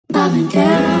falling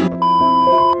down.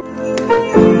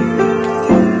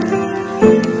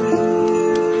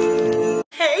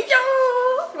 Hey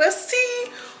y'all, let's see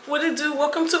what it do.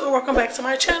 Welcome to or welcome back to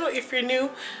my channel. If you're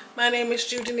new, my name is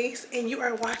Judenise and you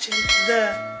are watching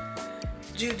the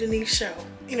Judenise show.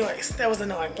 Anyways, that was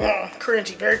annoying.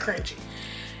 Cringy, very cringy.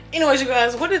 Anyways, you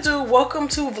guys, what it do? Welcome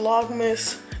to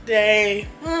Vlogmas day.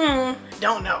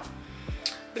 Don't know.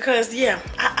 Because yeah,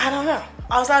 I don't know.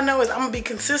 All I know is I'm gonna be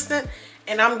consistent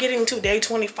and I'm getting to day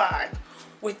 25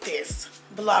 with this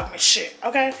Vlogmas shit,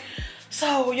 okay?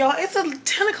 So y'all, it's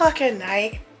 10 o'clock at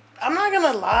night. I'm not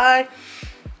gonna lie,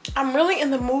 I'm really in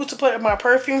the mood to put my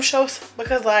perfume shows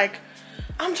because like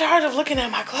I'm tired of looking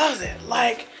at my closet.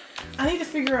 Like I need to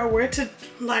figure out where to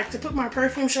to put my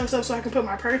perfume shows up so I can put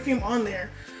my perfume on there.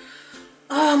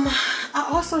 I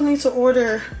also need to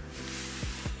order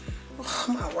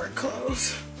my work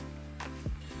clothes.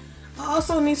 I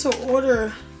also need to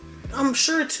order, I'm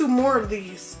sure, 2 more of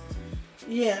these.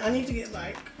 Yeah, I need to get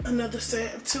like another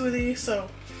set of 2 of these, so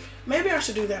maybe I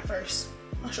should do that first.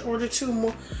 I should order 2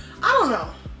 more. I don't know.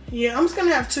 Yeah, I'm just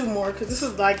gonna have 2 more because this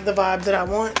is like the vibe that I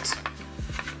want.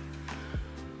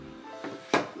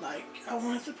 Like I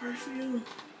want the perfume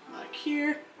like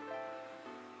here.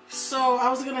 So I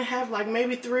was gonna have like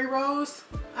maybe 3 rows.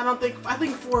 I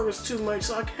think 4 was too much,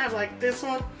 so I can have like this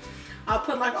one. I'll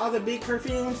put like all the big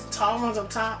perfumes, tall ones up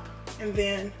top, and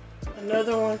then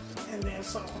another one, and then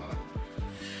so on.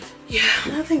 Yeah,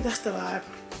 I think that's the vibe.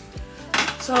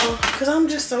 So, cause I'm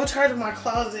just so tired of my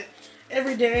closet.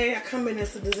 Every day I come in,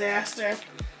 it's a disaster.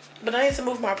 But I need to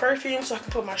move my perfume so I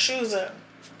can put my shoes up,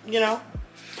 you know?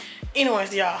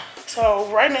 Anyways, y'all, so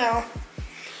right now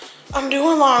I'm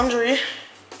doing laundry.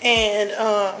 And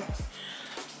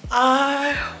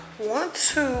I want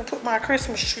to put my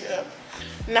Christmas tree up.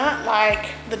 Not like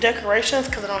the decorations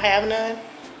because I don't have none,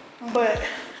 but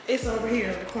it's over here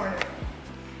in the corner.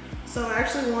 So I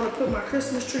actually want to put my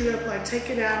Christmas tree up, like take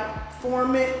it out,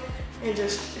 form it, and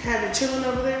just have it chilling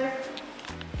over there.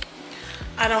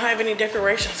 I don't have any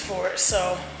decorations for it,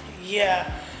 so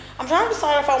yeah. I'm trying to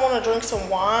decide if I want to drink some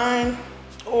wine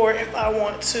or if I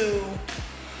want to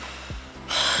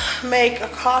make a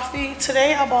coffee.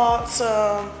 Today I bought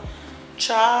some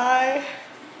chai,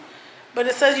 but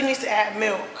it says you need to add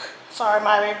milk. Sorry,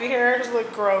 my baby hairs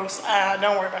look gross.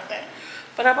 Don't worry about that.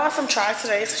 But I bought some chai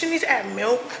today, so you need to add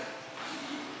milk.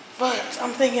 But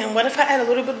I'm thinking, what if I add a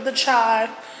little bit of the chai,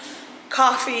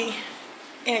 coffee,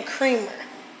 and creamer?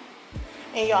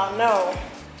 And y'all know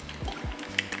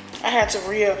I had to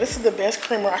re-up. This is the best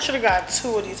creamer. I should have got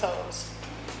 2 of these hoes.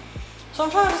 So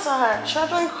I'm trying to decide, should I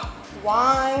drink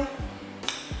wine?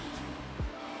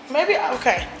 Maybe,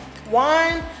 okay.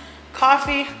 Wine,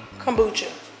 coffee, kombucha.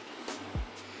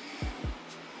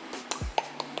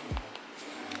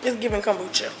 It's giving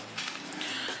kombucha.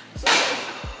 So,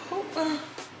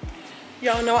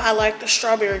 y'all know I like the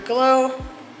strawberry glow.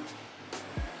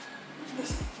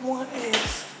 This one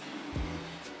is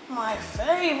my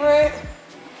favorite.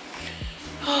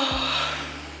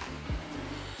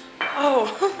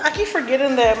 Oh, I keep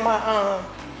forgetting that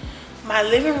my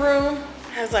living room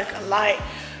has like a light,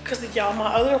 because y'all,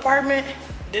 my other apartment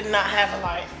did not have a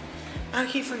light. I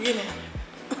keep forgetting.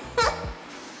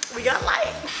 We got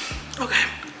light. Okay.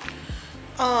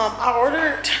 I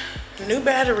ordered new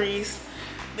batteries.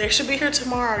 They should be here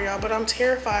tomorrow, y'all, but I'm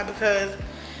terrified because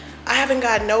I haven't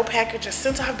got no packages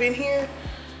since I've been here.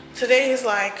 Today is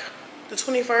like the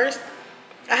 21st.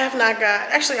 I have not got,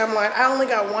 actually I'm lying, I only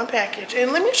got 1 package.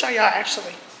 And let me show y'all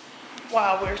actually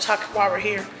while we're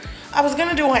here. I was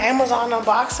gonna do an Amazon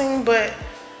unboxing, but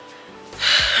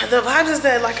the vibe is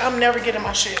that like I'm never getting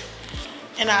my shit.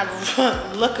 And I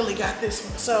luckily got this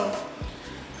one. So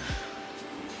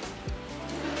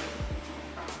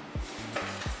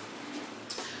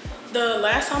the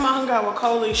last time I hung out with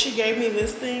Coley, she gave me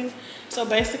this thing. So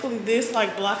basically this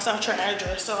like blocks out your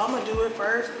address. So I'm gonna do it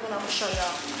first and then I'm gonna show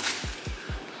y'all.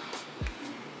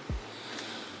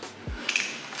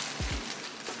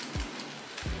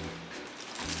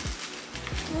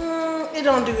 It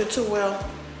don't do it too well.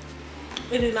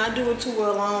 It did not do it too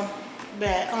well on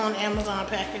Amazon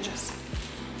packages.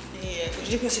 Yeah,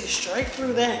 because you can see straight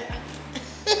through that.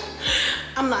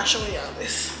 I'm not showing y'all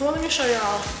this. Well, let me show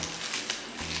y'all.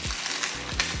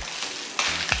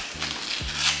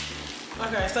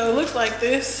 Okay, so it looks like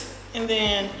this, and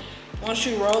then once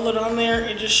you roll it on there,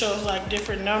 it just shows like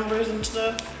different numbers and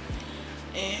stuff.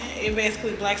 And it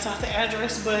basically blacks out the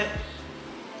address, but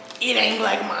it ain't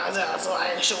black mine out, so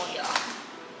I ain't showing y'all.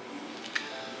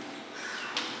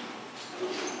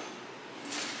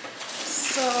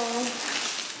 So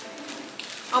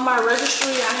on my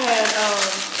registry, I had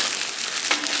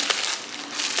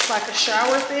like a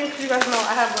shower thing. Cause you guys know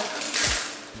I have a,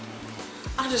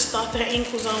 I just thought that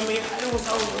ink was on me. It was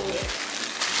over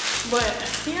with. But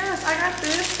yes, I got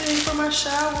this thing for my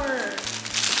shower.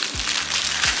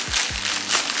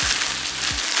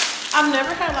 I've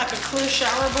never had like a clear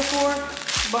shower before,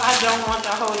 but I don't want the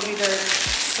hole to be dirty.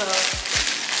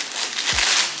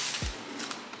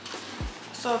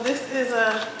 So this is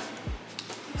a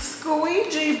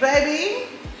squeegee, baby.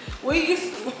 We use,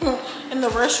 in the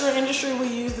restaurant industry, we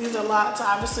use these a lot to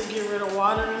obviously get rid of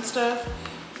water and stuff.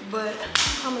 But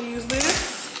I'm gonna use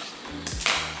this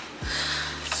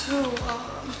to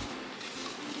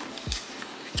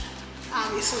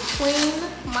obviously clean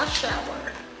my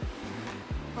shower.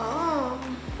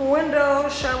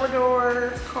 Windows, shower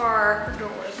doors, car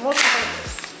doors,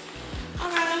 multi-purpose.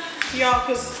 Okay, y'all,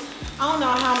 cause I don't know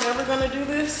how I'm ever gonna do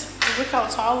this. Look how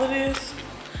tall it is,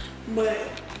 but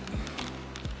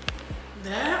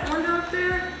that window up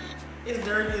there is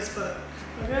dirty as fuck.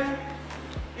 Okay,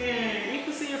 and you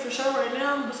can see it for sure right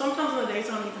now, but sometimes in the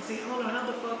daytime you can see it. I don't know how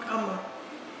the fuck I'm gonna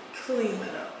clean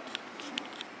that up.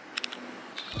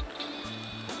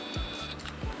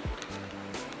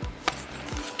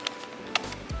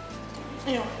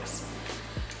 Anyways,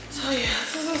 so yeah,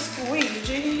 this is a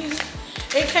squeegee.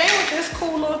 It came with this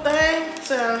cool little thing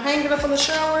to hang it up in the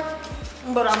shower,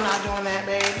 but I'm not doing that,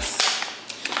 babes.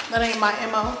 That ain't my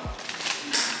MO.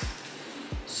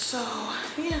 So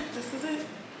yeah, this is it.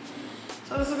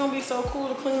 So this is gonna be so cool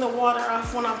to clean the water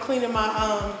off when I'm cleaning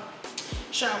my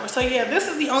shower. So yeah, this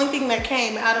is the only thing that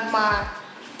came out of my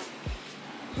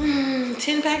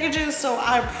 10 packages. So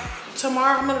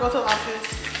tomorrow I'm gonna go to the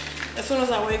office as soon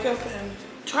as I wake up and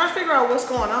try to figure out what's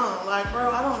going on. Like, bro,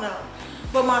 I don't know.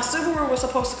 But my silverware was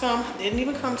supposed to come, didn't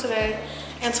even come today.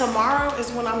 And tomorrow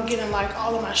is when I'm getting like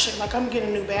all of my shit. Like I'm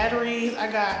getting new batteries. I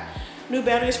got new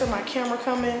batteries for my camera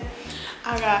coming.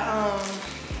 I got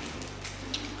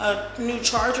a new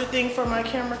charger thing for my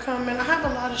camera coming. I have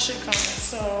a lot of shit coming.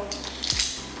 So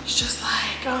it's just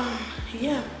like,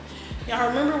 yeah. Y'all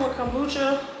remember with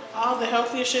kombucha, all the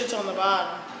healthiest shit's on the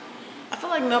bottom. I feel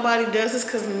like nobody does this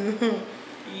because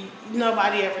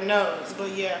nobody ever knows.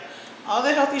 But yeah, all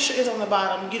the healthy shit is on the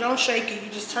bottom. You don't shake it, you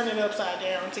just turn it upside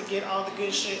down to get all the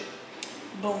good shit.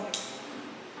 Boom.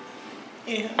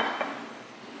 Yeah.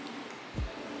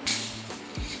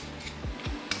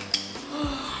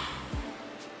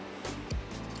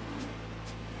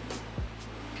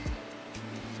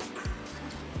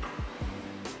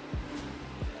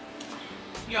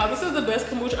 Y'all, this is the best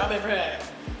kombucha I've ever had.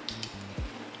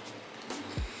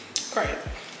 Crazy.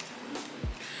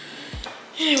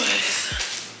 Anyways,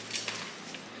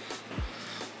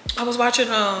 I was watching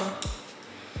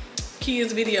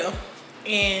Kia's video,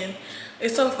 and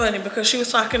it's so funny because she was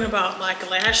talking about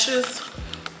like lashes,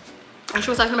 and she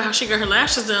was talking about how she got her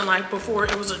lashes done like before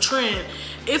it was a trend.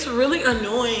 It's really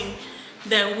annoying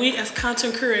that we as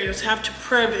content creators have to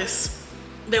preface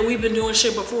that we've been doing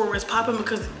shit before it's popping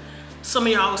because some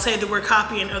of y'all will say that we're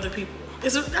copying other people. I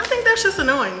think that's just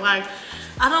annoying. Like,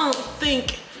 I don't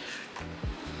think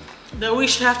that we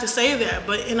should have to say that,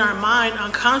 but in our mind,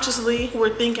 unconsciously,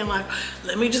 we're thinking like,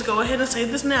 let me just go ahead and say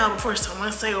this now before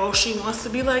someone say, oh, she wants to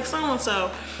be like so-and-so.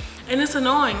 And it's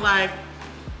annoying. Like,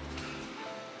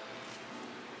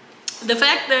 the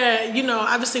fact that, you know,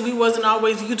 obviously we wasn't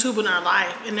always YouTube in our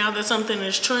life, and now that something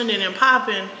is trending and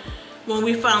popping, when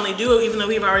we finally do it, even though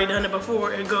we've already done it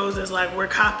before, it goes as like we're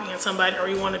copying somebody or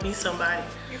we want to be somebody.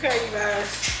 Okay, you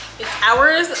guys, it's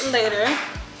hours later.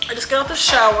 I just got out the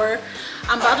shower.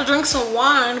 I'm about to drink some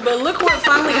wine, but look what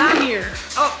finally got here.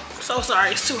 Oh, so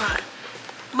sorry, it's too hot.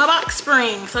 My box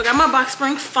spring. So I got my box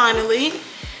spring finally,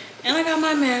 and I got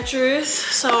my mattress.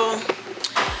 So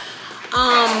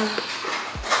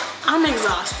I'm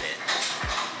exhausted.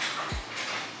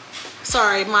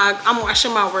 Sorry, I'm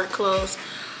washing my work clothes.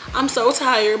 I'm so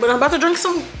tired, but I'm about to drink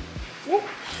some.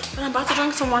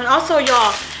 Wine. Also,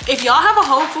 y'all, if y'all have a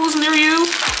Whole Foods near you,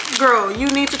 girl, you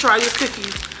need to try these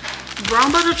cookies.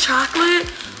 Brown butter chocolate.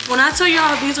 When I tell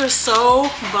y'all these are so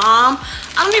bomb,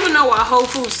 I don't even know why Whole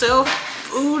Foods sell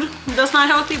food that's not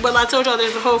healthy, but I told y'all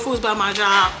there's a Whole Foods by my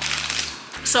job.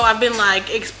 So I've been like,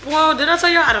 well, did I tell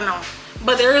y'all? I don't know.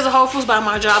 But there is a Whole Foods by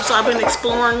my job, so I've been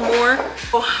exploring more.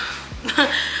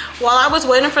 While I was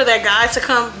waiting for that guy to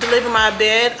come deliver my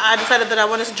bed, I decided that I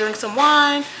wanted to drink some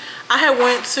wine. I had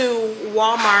went to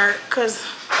Walmart because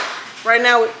right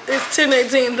now it's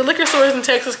 10:18. The liquor stores in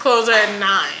Texas close at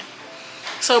 9.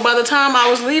 So by the time I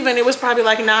was leaving, it was probably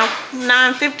like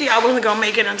 9:50. I wasn't gonna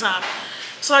make it in time.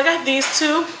 So I got these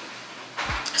two.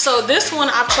 So this one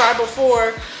I've tried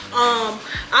before.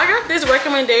 I got this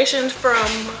recommendation from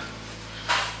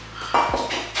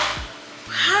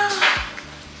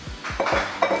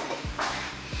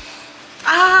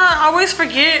always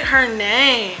forget her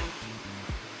name.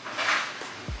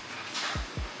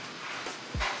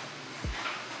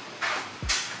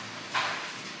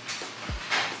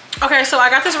 Okay, so I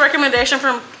got this recommendation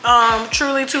from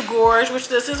Truly to Gorge, which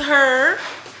this is her.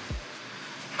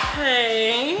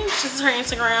 Hey, this is her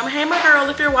Instagram. Hey, my girl,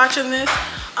 if you're watching this.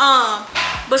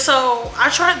 But so I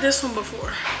tried this one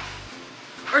before.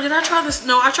 Or did I try this?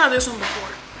 No, I tried this one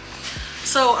before.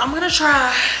 So I'm gonna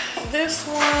try this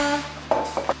one.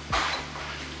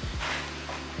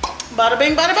 Bada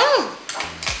bing, bada boom.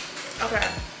 Okay.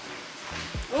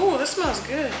 Ooh, this smells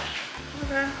good.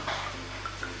 Okay.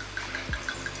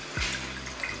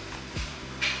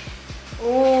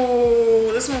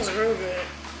 Ooh, this smells real good.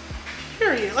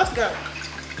 Period. Let's go.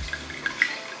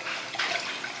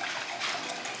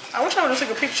 I wish I would have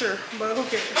taken a picture, but who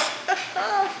cares?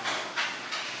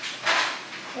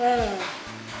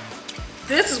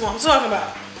 This is what I'm talking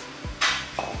about.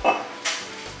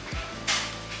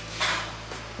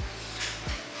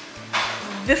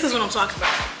 This is what I'm talking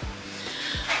about.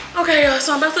 Okay, y'all,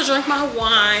 so I'm about to drink my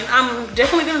wine. I'm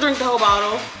definitely gonna drink the whole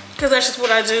bottle because that's just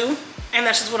what I do, and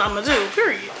that's just what I'm gonna do,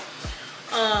 period.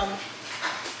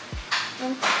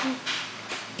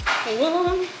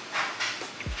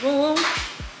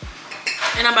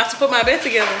 And I'm about to put my bed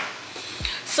together.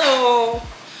 So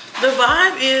the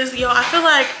vibe is, yo, I feel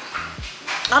like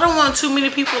I don't want too many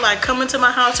people like coming to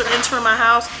my house or entering my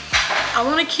house. I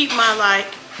want to keep my like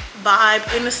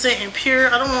vibe innocent and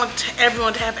pure. I don't want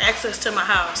everyone to have access to my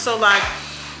house. So like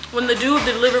when the dude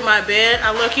delivered my bed,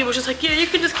 I low-key was just like, yeah, you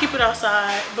can just keep it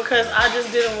outside, because I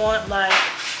just didn't want like,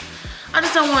 I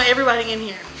just don't want everybody in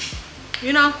here,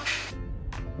 you know?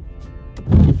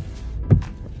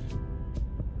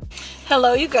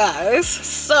 Hello, you guys.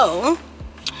 So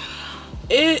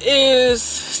it is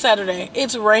Saturday.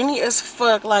 It's rainy as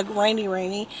fuck, like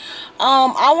rainy.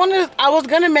 I was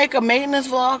gonna make a maintenance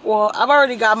vlog. Well, I've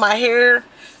already got my hair.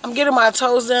 I'm getting my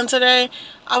toes done today.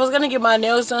 I was gonna get my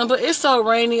nails done, but it's so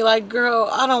rainy. Like, girl,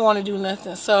 I don't want to do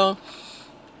nothing. So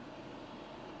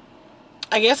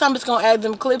I guess I'm just gonna add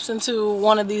them clips into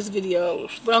one of these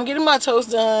videos. But I'm getting my toes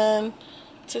done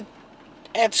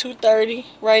at 2:30.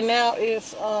 Right now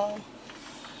it's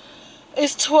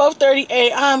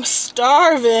 12:38. I'm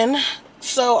starving.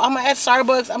 So I'm at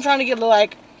Starbucks. I'm trying to get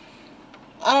like,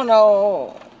 I don't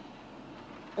know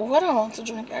what I want to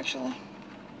drink actually.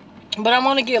 But I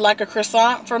want to get like a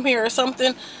croissant from here or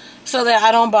something, so that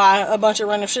I don't buy a bunch of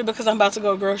random shit, because I'm about to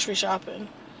go grocery shopping.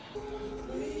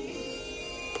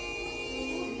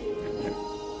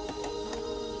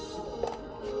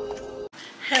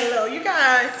 Hello, you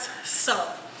guys. So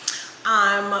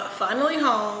I'm finally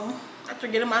home after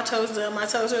getting my toes done. My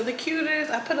toes are the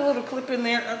cutest. I put a little clip in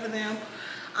there of them.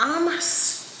 I'm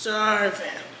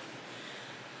starving.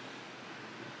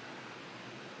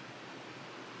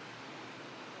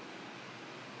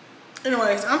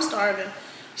 Anyways, I'm starving.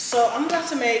 So I'm about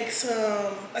to make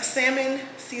a salmon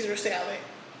Caesar salad.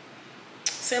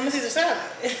 Salmon Caesar salad.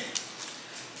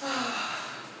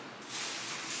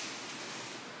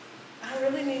 I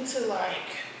really need to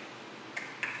like,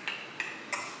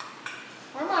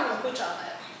 where am I gonna put y'all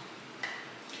at?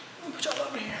 I'm gonna put y'all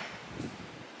over here.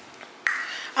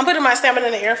 I'm putting my salmon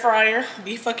in the air fryer.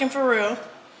 Be fucking for real.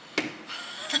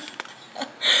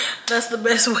 That's the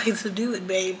best way to do it,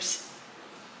 babes.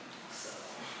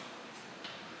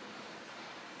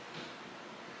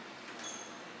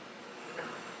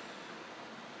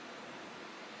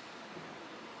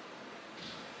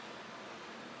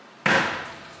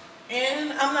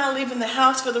 And I'm not leaving the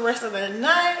house for the rest of the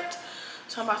night.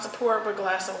 So I'm about to pour up a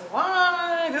glass of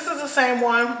wine. This is the same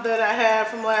one that I had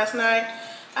from last night.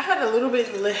 I had a little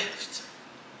bit left.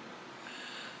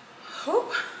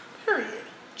 Whoop, period.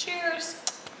 Cheers.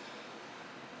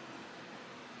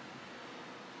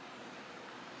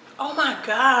 Oh my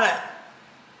God.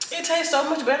 It tastes so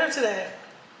much better today.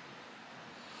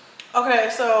 Okay,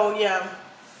 so yeah.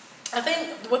 I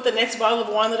think with the next bottle of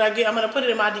wine that I get, I'm gonna put it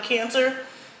in my decanter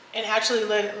and actually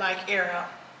let it like air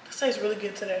out. This tastes really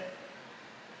good today.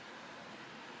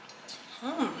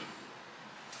 Put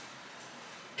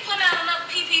out another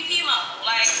PPP loan.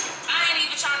 Like, I ain't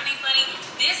even trying to be funny.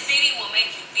 This city will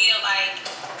make you feel like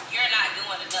you're not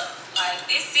doing enough. Like,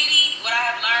 this city, what I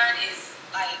have learned is,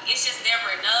 like, it's just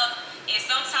never enough. And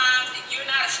sometimes, if you're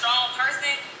not a strong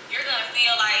person, you're gonna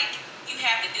feel like you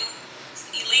have to do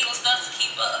illegal stuff to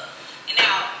keep up. And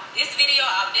now, this video,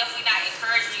 I'm definitely not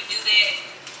encouraging you to do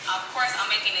that. Of course, I'm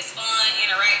making this fun,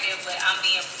 interactive, but I'm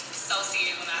being so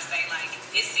serious when I say, like,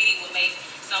 this city will make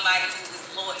somebody who is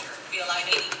loyal feel like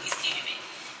they need to be scamming.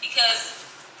 Because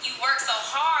you work so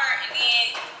hard, and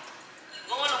then you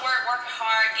going to work, working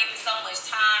hard, giving so much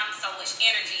time, so much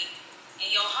energy,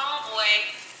 and your homeboy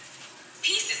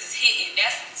pieces is hitting.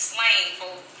 That's slang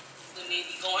for when they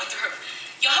be going through.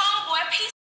 Your homeboy pieces